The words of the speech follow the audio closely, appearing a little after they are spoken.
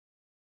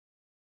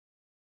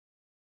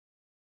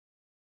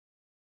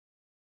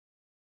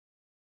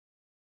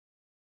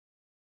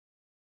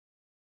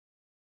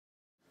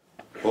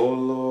O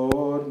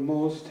Lord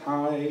Most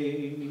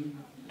High,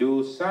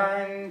 do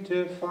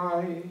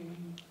sanctify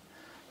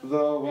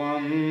the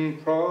one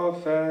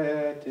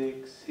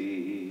prophetic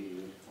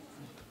seal,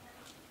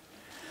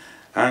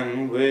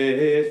 and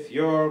with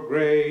your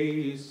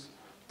grace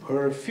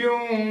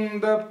perfume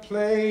the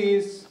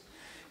place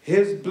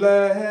his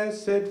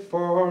blessed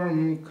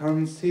form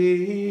conceals,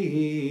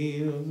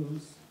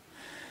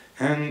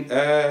 and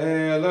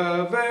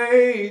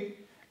elevate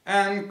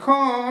and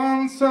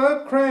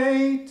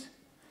consecrate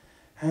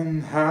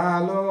and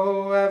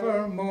hallow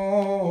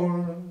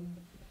evermore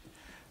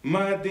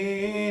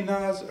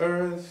Medina's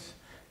earth,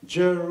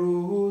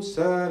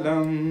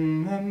 Jerusalem,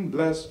 and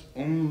blessed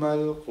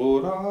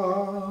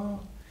al-Qura,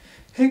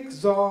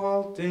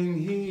 exalting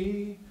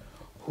he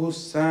whose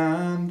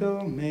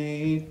sandal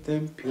made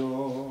them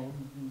pure.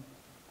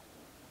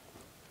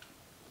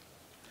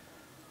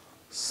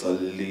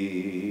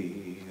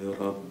 Salli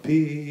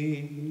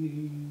Rabbi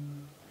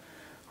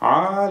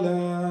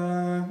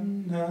ala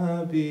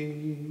Nabi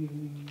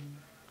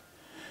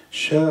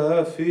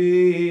شفيعنا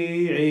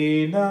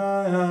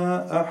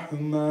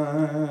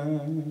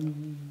أحمد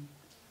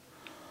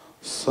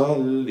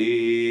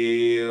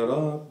صلي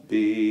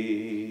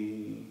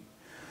ربي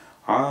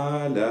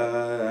على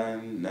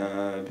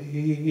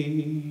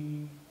النبي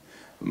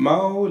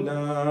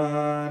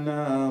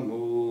مولانا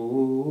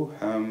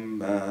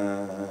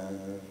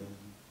محمد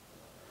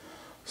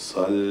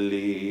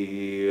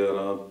صلي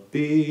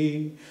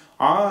ربي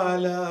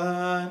على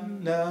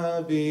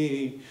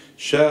النبي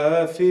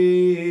شفيعنا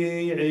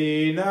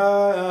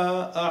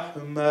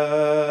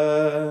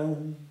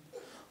أحمد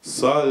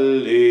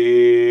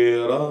صلي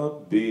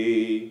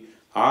ربي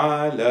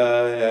على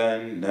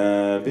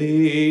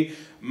النبي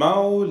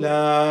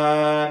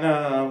مولانا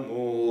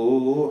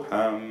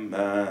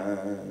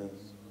محمد.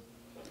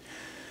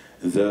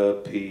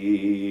 The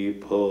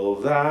people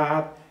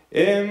that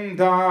in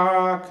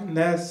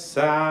darkness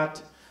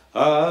sat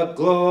a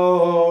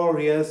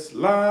glorious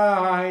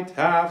light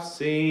have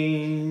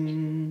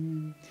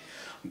seen.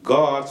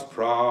 God's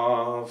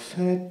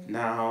prophet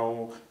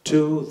now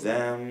to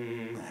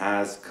them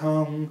has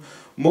come,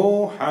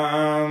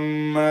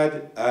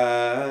 Muhammad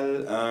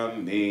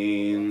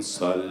al-Amin.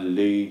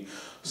 Salli,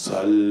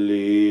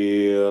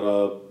 Salli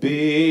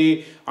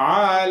Rabbi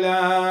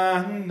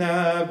ala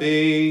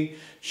Nabi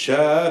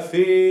Shafi'ina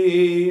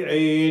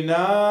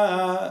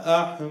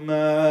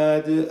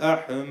Ahmad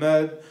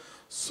Ahmad.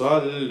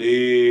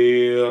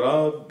 صلي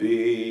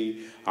ربي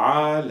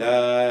على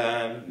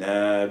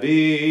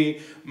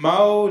النبي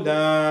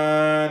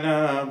مولانا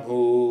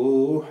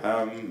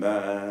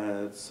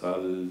محمد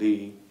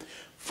صلي.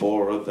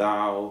 For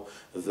thou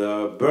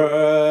the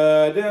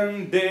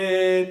burden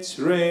didst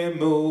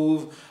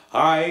remove,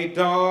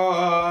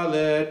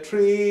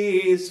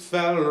 idolatry's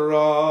fell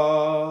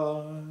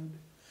rod,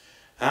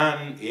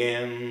 and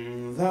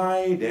in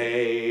thy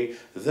day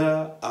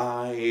the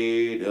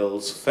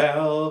idols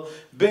fell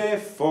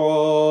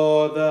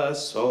before the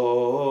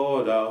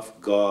sword of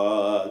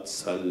God.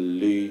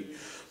 Salli,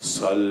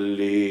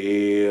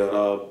 Salli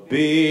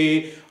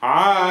Rabbi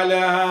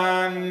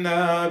ala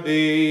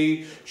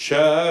Nabi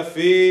Shafi'ina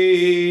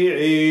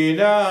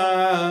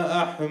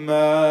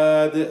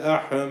Ahmad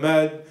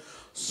Ahmad.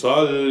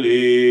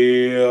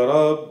 Salli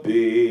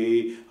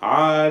Rabbi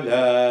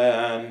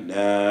ala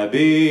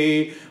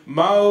Nabi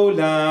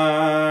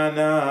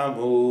Maulana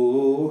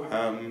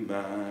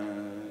Muhammad.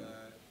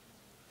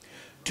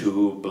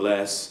 To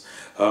bless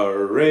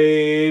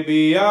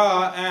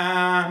Arabia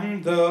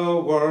and the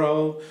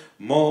world,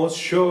 most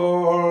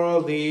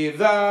surely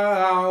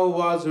thou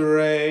was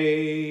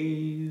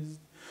raised.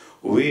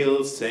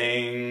 We'll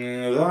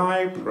sing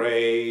thy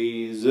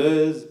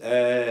praises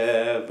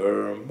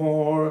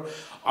evermore,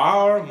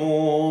 our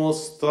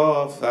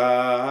Mustafa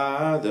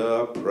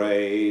the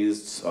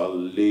praised.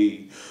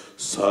 Salli,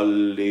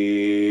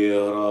 Salli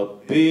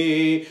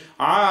Rabbi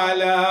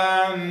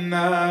ala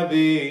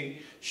Nabi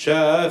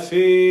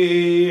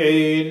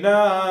Shafi'ina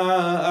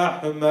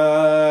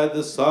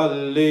Ahmad.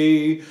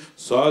 Salli,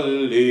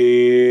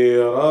 Salli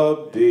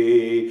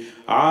Rabbi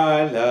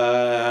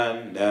ala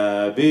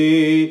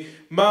Nabi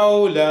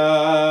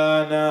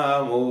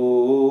Maulana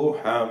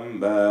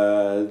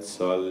Muhammad.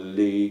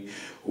 Salli.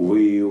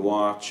 We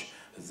watch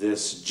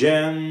this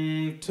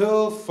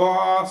gentle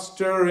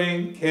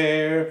fostering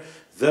care,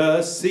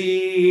 the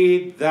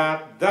seed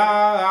that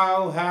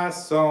thou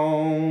hast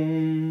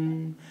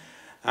sown,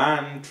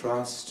 and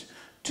trust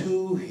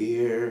to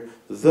hear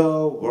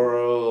the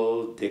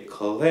world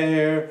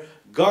declare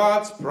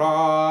God's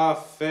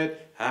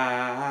prophet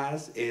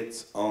has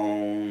its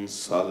own.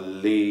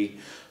 Salli,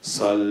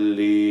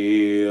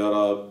 Salli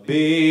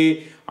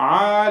Rabbi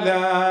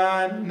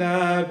ala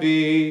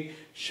Nabi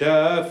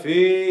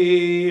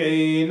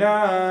Shafi'ina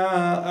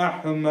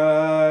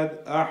Ahmad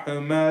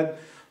Ahmad.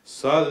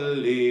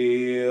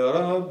 Salli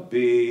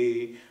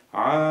Rabbi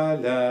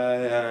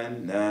ala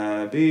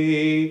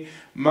Nabi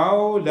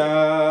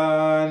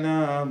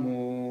Maulana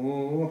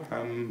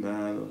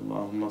Muhammad.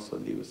 Allahumma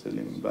salli wa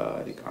sallim wa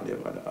barik alayhi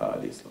wa ala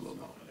alihi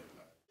sallallahu alayhi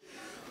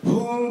wa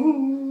sallam.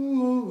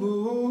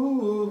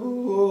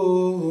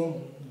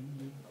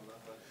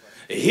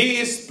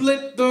 He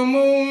split the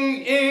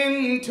moon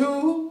in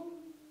two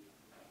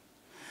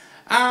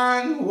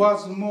and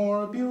was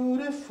more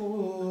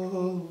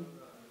beautiful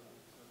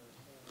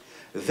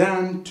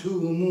than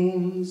two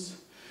moons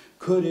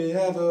could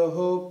ever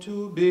hope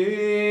to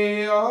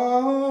be.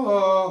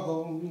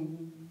 Oh,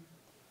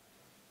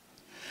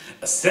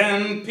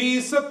 send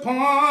peace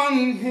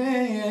upon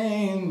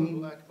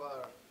him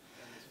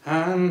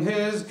and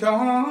his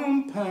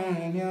companions,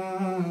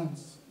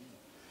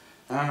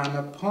 and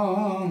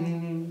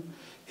upon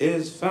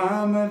his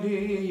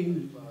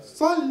family.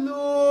 Salud.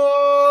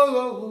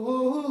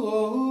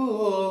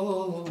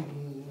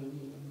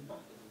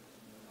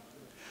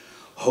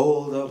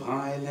 Hold up,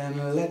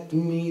 Highland, let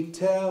me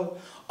tell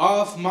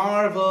of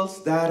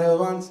marvels that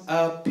once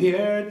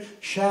appeared,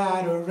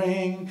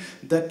 shattering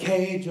the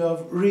cage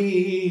of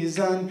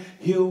reason,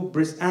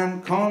 hubris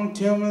and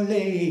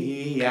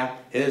contumely. At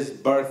his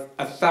birth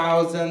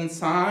 1,000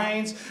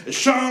 signs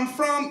shone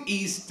from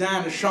east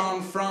and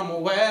shone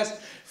from west.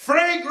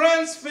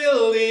 Fragrance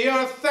filled the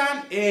earth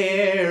and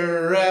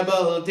air.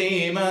 Rebel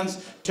demons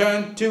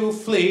turned to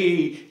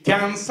flee.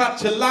 Can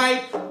such a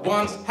light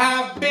once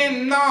have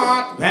been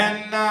not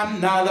when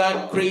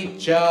another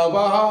creature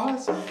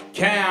was?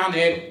 Can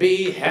it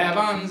be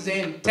heaven's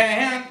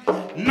intent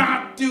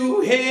not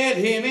to hit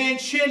him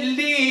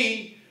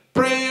anciently?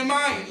 Pray,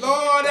 my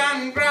Lord,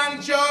 and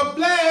grant your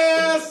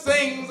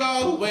blessings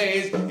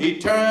always,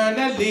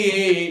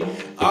 eternally,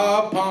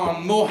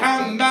 upon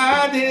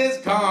Muhammad, his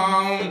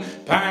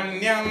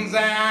companions,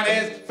 and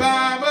his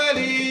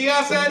family.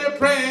 I said,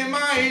 pray,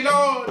 my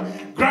Lord,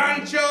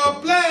 grant your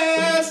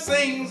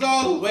blessings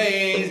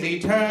always,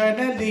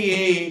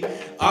 eternally,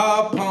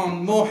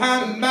 upon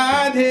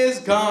Muhammad, his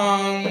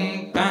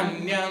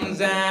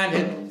companions, and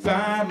his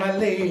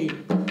family.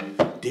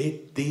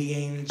 Did the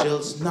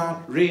angels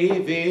not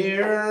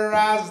revere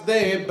as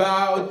they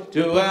bowed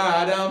to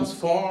Adam's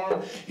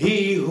form?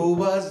 He who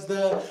was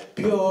the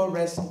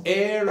purest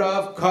heir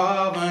of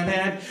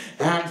covenant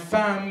and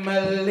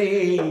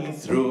family.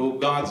 Through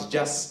God's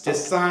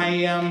justice I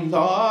am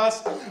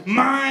lost.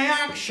 My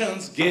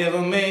actions give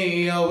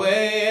me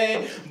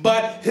away,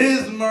 but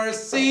his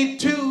mercy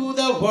to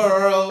the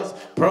world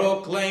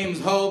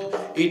proclaims hope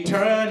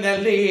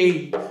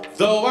eternally.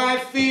 Though I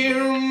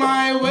fear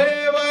my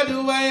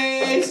wayward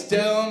way,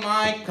 still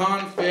my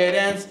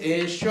confidence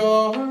is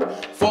sure,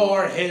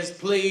 for his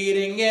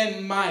pleading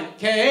in my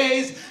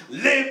case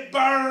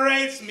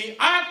liberates me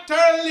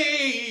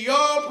utterly.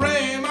 Oh,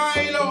 pray,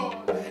 my Lord,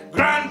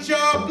 grant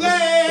your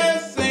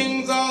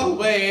blessings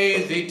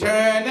always,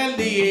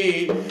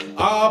 eternally,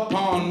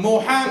 upon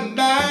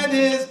Muhammad,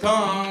 his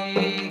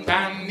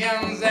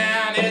companions,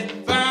 and his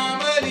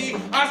family.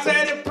 I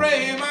said,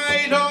 pray,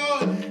 my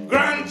Lord,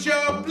 grant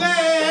your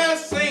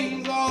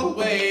blessings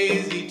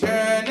always,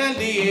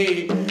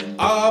 eternally,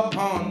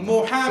 upon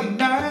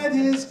Muhammad,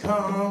 his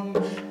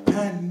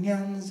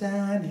companions,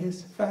 and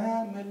his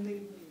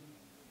family.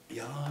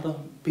 Ya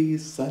Rabbi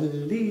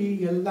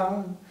salli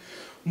ala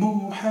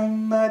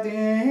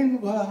Muhammadin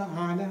wa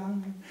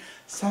ala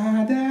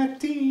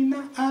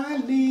Sadatina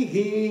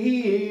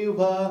alihi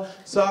wa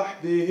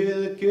sahbihi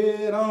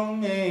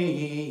al-kiram.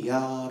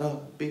 Ya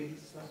Rabbi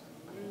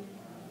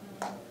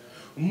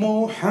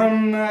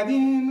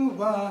Muhammadin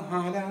wa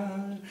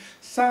ala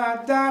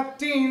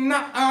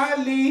Sadatina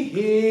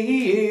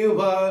alihi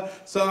wa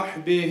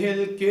sahbihi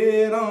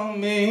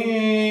al-kiram.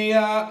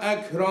 Ya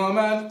akram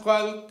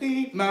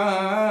al-khalqi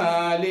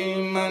ma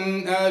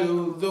liman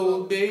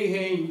aludhu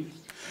bihi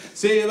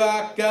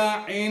سواك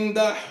عند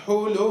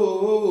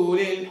حلول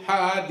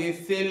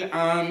الحادث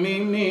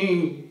العامم.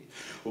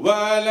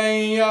 ولن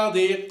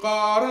يضيق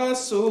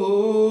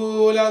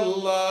رسول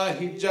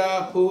الله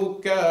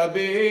جاهك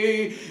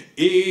به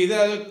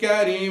إذا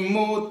الكريم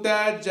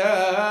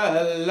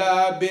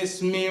تجلى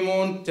باسم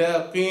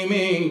منتقم.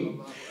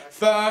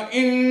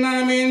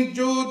 فإن من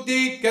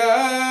جودك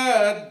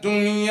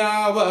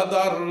الدنيا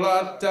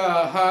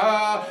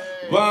وضرتها،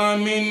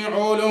 ومن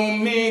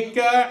علومك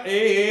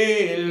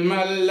علم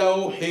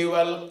اللوح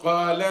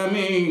والقلم.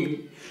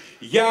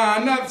 يا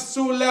نفس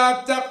لا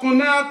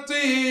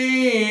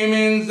تقنطي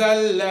من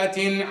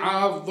زلة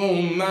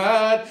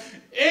عظمت،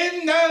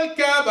 إن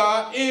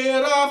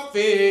الكبائر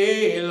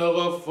في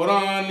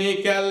الغفران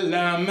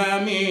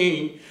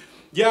كالأمم.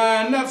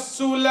 يا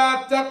نفس لا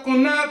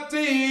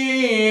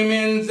تقنطي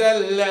من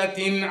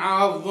زلة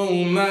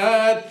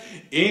عظمت،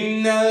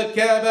 إن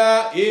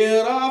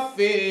الكبائر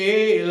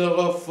في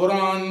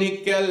الغفران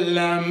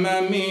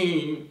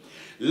كالأمم.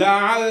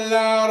 لعل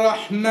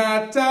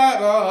رحمة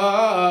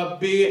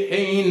ربي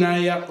حين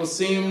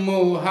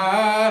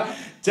يقسمها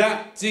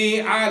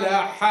تأتي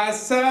على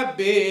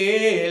حسب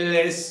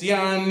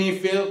العصيان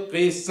في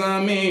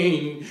القسم.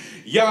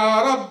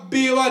 يا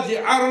ربي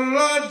واجعل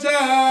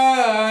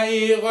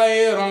رجائي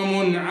غير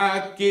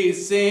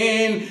منعكس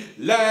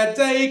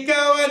لديك،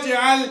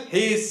 واجعل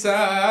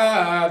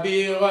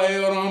حسابي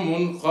غير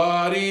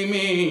منخرم.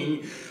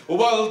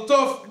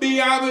 والطف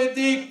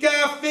بعبدك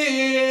في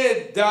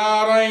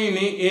الدارين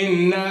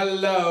إن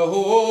له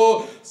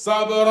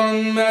صبرا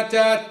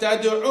متى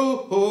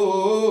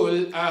تدعوه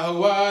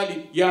الأهوال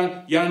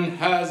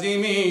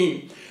ينهزم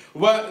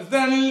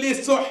وأذن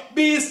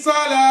لصحب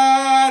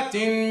صلاة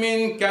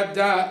منك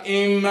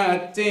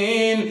دائمة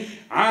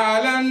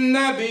على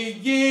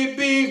النبي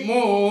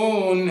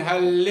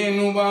بمنهل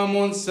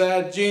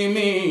ومنسجم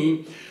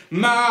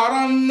ما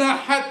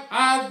رنحت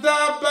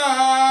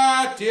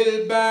عذبات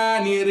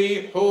الباني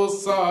ريح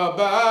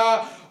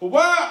صبا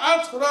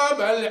وأطرب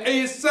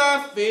العيس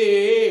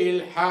في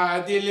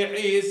الحادي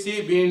العيس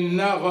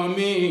بالنغم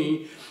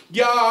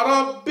يا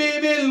رب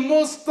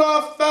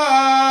بالمصطفى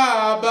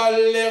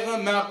بلغ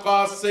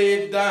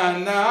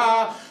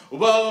مقاصدنا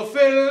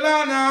واغفر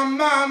لنا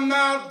ما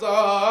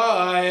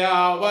مضى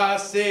يا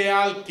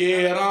واسع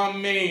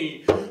الكرم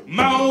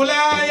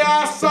مولاي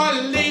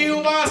صل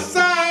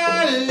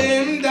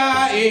وسلم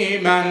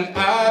دائما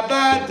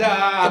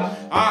أبدا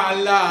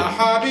على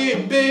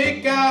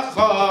حبيبك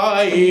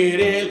خير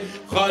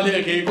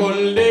الخلق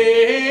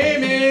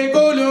كلهم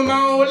قل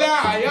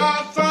مولاي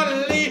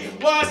صل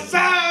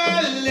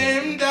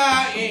وسلم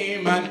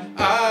دائما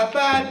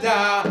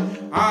أبدا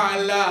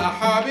على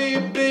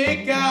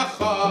حبيبك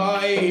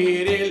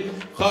خير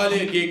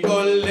الخلق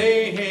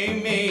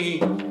كلهم.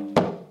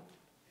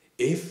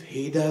 If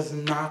he does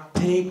not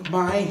take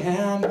my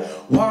hand,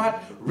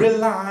 what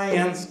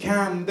reliance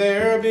can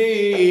there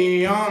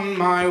be on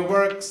my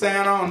works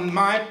and on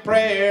my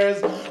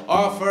prayers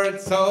offered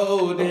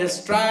so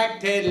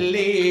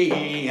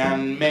distractedly?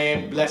 And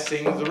may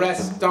blessings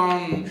rest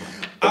on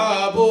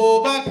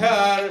Abu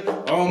Bakr,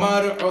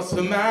 Umar,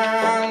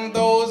 Uthman,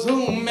 those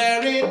who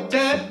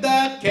merited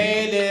the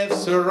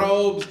caliph's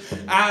robes,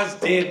 as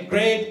did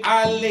great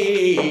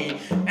Ali,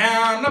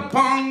 and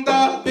upon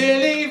the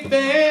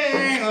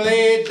believing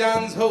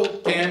legions who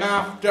came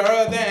after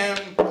them,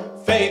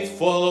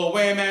 faithful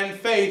women,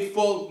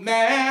 faithful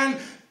men,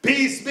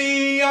 peace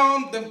be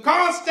on them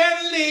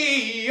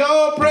constantly.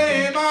 Oh,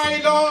 pray,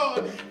 my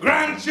Lord,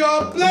 grant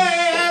your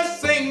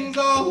blessings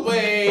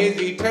always,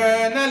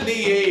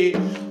 eternally,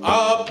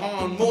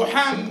 upon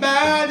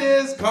Muhammad,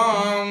 his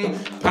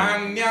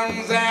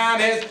companions,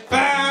 and his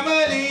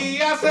family.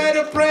 I said,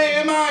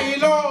 pray, my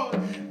Lord,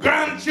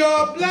 grant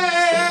your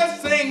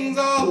blessings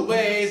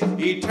always,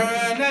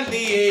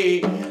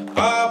 eternally,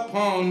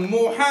 upon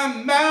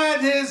Muhammad,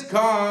 his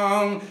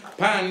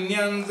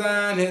companions,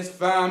 and his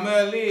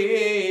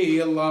family.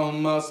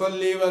 Allahumma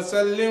salli wa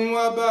sallim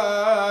wa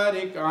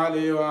barik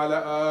alayhi wa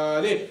ala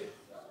alihi